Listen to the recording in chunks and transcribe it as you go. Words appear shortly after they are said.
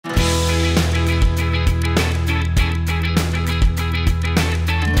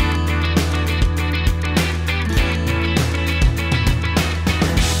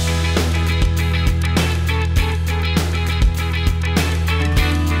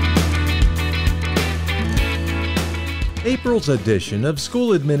April's edition of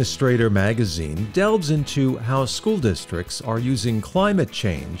School Administrator Magazine delves into how school districts are using climate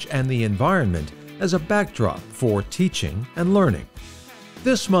change and the environment as a backdrop for teaching and learning.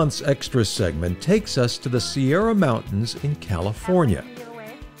 This month's extra segment takes us to the Sierra Mountains in California.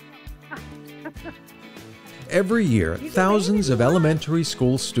 Every year, thousands of elementary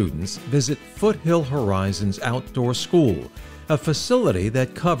school students visit Foothill Horizons Outdoor School, a facility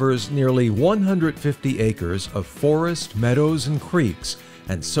that covers nearly 150 acres of forest, meadows, and creeks,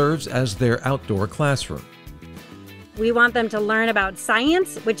 and serves as their outdoor classroom. We want them to learn about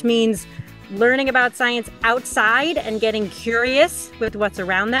science, which means learning about science outside and getting curious with what's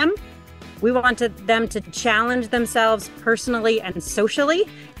around them. We wanted them to challenge themselves personally and socially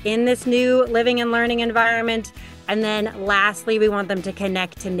in this new living and learning environment. And then lastly, we want them to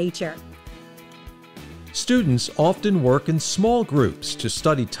connect to nature. Students often work in small groups to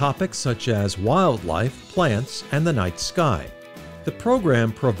study topics such as wildlife, plants, and the night sky. The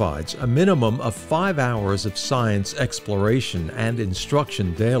program provides a minimum of 5 hours of science exploration and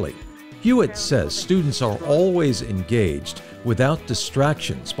instruction daily. Hewitt says students are always engaged without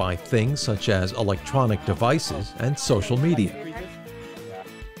distractions by things such as electronic devices and social media.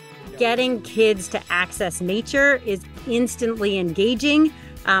 Getting kids to access nature is instantly engaging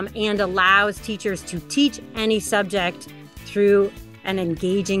and allows teachers to teach any subject through an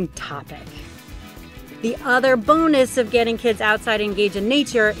engaging topic. The other bonus of getting kids outside engaged in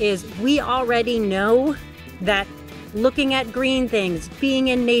nature is we already know that looking at green things, being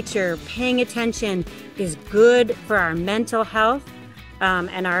in nature, paying attention is good for our mental health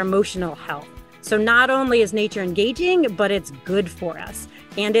and our emotional health. So not only is nature engaging, but it's good for us.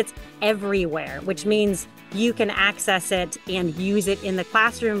 And it's everywhere, which means you can access it and use it in the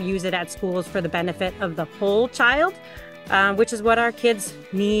classroom, use it at schools for the benefit of the whole child, which is what our kids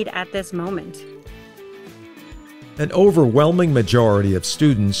need at this moment. An overwhelming majority of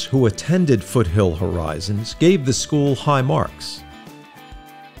students who attended Foothill Horizons gave the school high marks.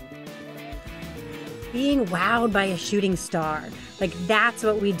 Being wowed by a shooting star, like that's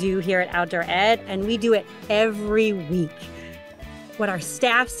what we do here at Outdoor Ed, and we do it every week. What our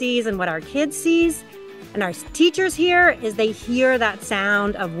staff sees and what our kids sees and our teachers hear is they hear that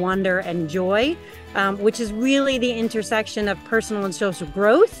sound of wonder and joy, which is really the intersection of personal and social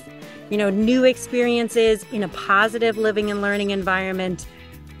growth, new experiences in a positive living and learning environment,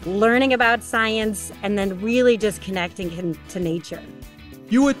 learning about science, and then really just connecting to nature.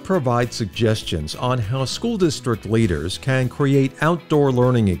 Hewitt provides suggestions on how school district leaders can create outdoor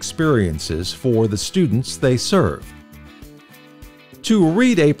learning experiences for the students they serve. To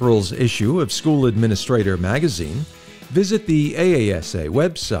read April's issue of School Administrator Magazine, visit the AASA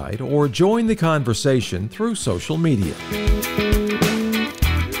website or join the conversation through social media.